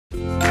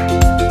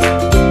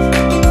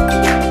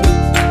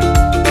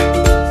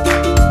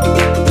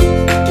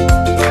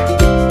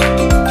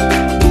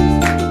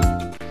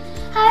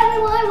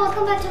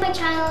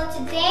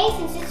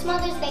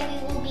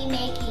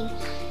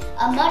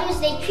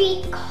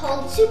treat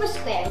called Super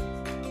Squares.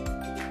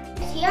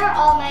 Here are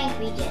all my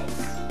ingredients.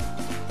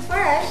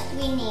 First,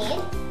 we need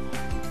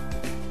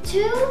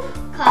 2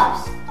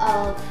 cups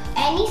of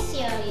any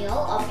cereal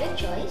of your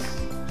choice,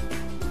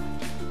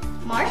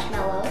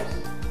 marshmallows,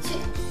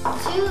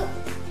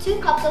 2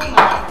 cups of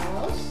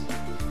marshmallows,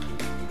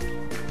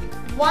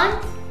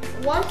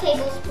 1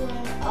 tablespoon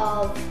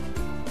of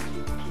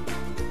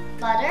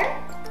butter,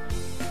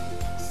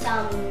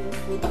 some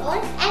food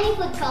coloring, any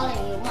food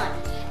coloring you want.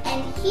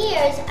 And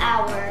here's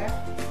our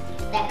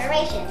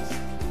decorations: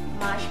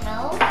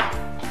 marshmallows,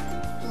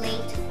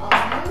 flaked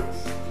almonds,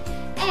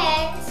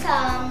 and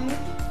some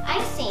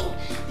icing.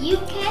 You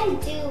can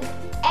do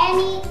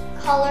any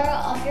color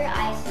of your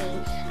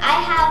icing. I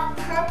have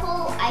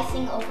purple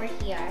icing over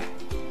here.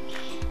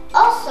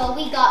 Also,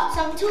 we got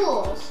some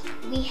tools.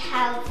 We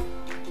have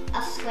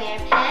a square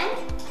pan,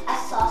 a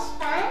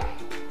saucepan,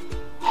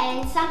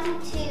 and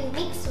something to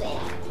mix with.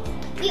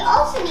 We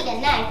also need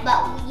a knife,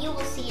 but you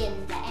will see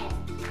in the end.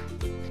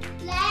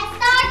 Let's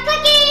start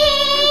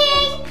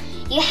cooking!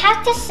 You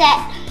have to set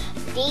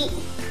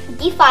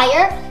the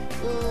fire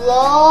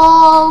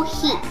low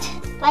heat,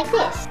 like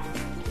this.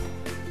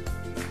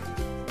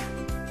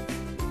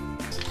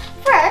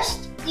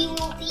 First, we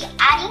will be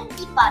adding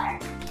the butter.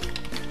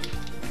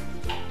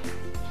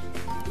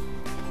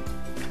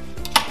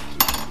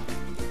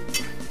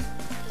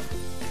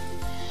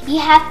 You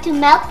have to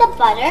melt the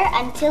butter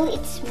until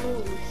it's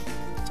smooth.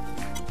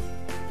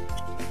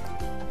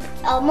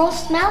 It's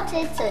almost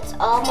melted, so it's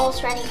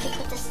almost ready to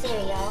put the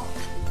cereal.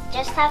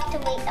 Just have to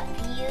wait a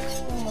few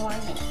more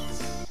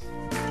minutes.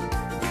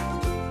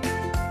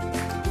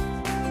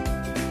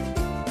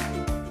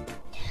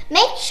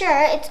 Make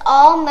sure it's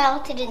all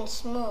melted and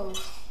smooth.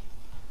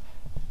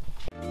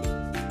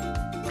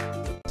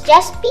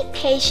 Just be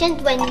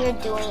patient when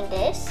you're doing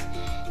this,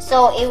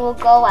 so it will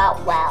go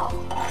out well.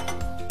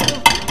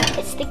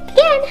 It sticked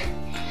again.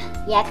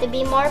 You have to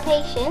be more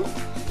patient.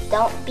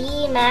 Don't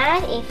be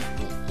mad if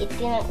it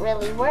didn't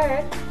really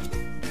work.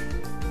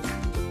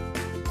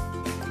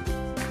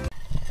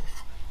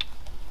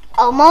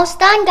 Almost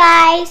done,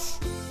 guys.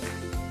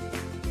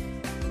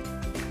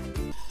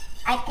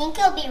 I think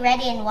it'll be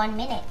ready in 1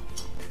 minute.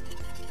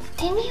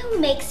 Continue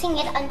mixing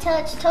it until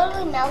it's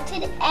totally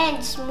melted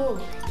and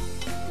smooth.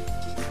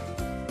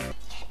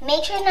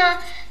 Make sure now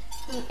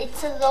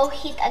it's a low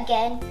heat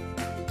again.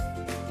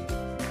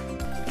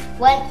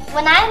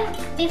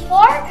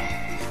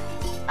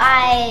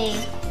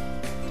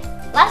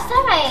 Last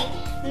time I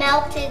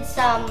melted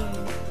some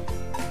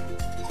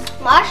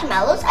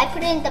marshmallows, I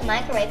put it in the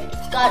microwave.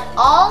 It got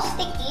all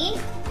sticky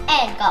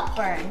and got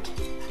burned.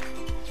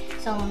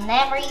 So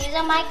never use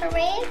a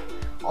microwave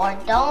or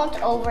don't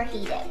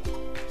overheat it.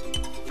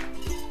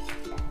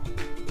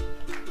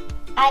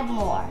 Add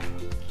more.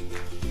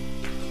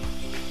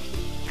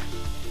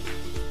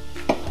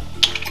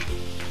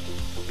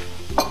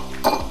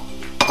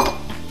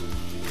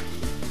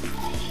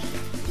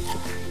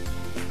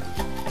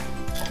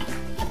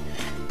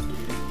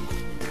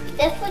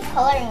 The food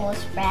coloring will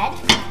spread.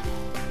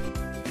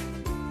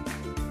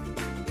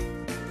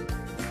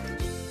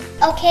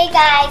 Okay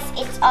guys,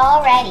 it's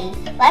all ready.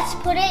 Let's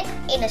put it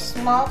in a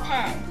small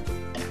pan.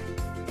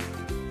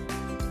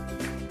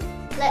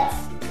 Let's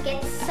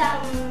get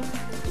some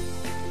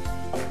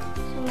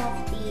of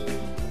the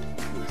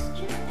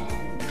mixture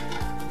and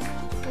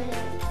put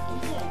it in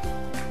here.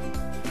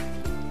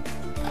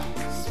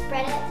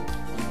 Spread it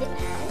in the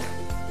pan.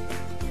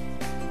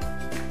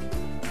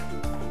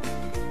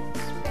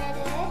 Spread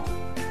it.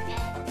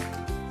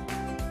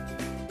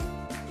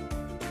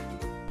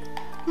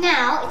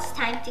 Now it's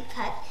time to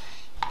cut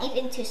it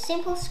into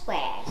simple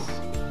squares.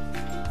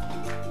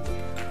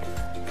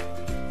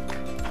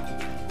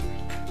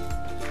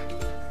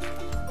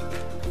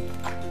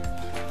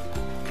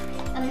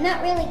 I'm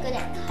not really good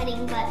at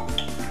cutting, but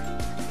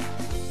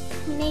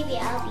maybe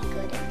I'll be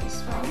good at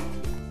this one.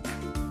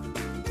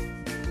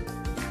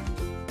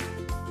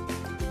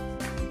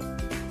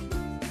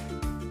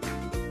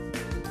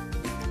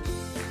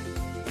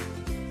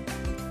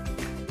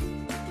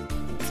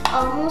 It's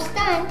almost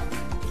done.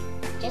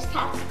 Just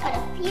have to cut a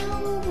few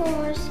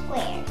more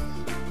squares.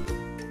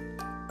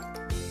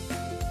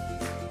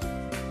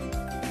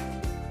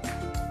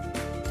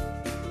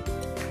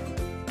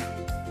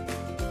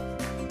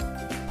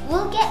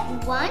 We'll get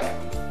one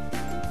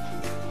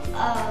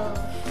of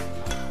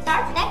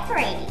start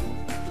decorating.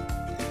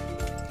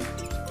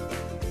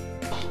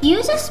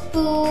 Use a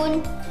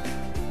spoon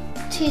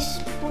to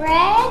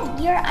spread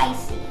your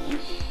icing.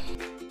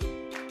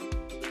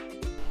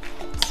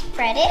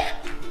 Spread it.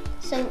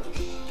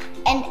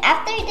 And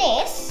after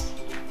this,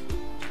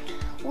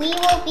 we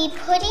will be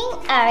putting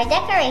our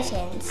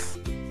decorations.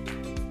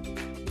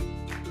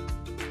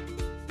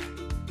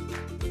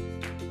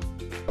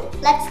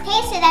 Let's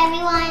taste it,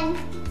 everyone.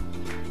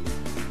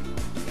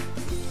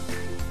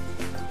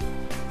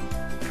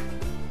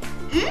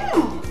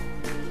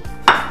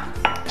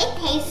 It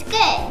tastes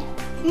good.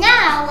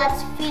 Now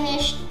let's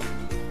finish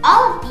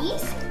all of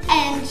these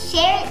and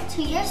share it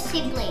to your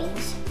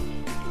siblings.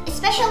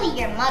 especially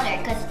your mother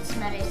because it's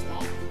Mother's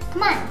Day.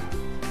 Come on.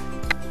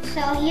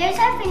 So here's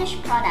our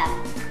finished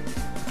product.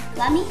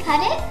 Let me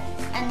cut it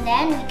and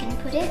then we can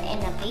put it in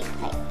a big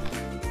plate.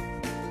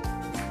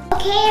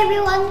 Okay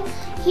everyone,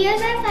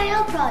 here's our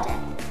final product.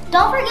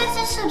 Don't forget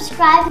to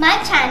subscribe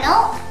my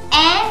channel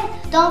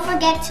and don't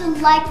forget to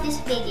like this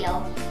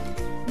video.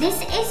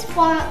 This is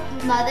for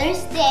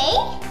Mother's Day.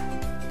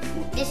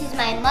 This is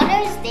my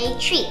Mother's Day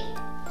treat.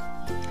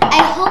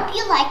 I hope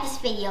you like this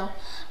video.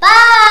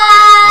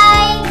 Bye!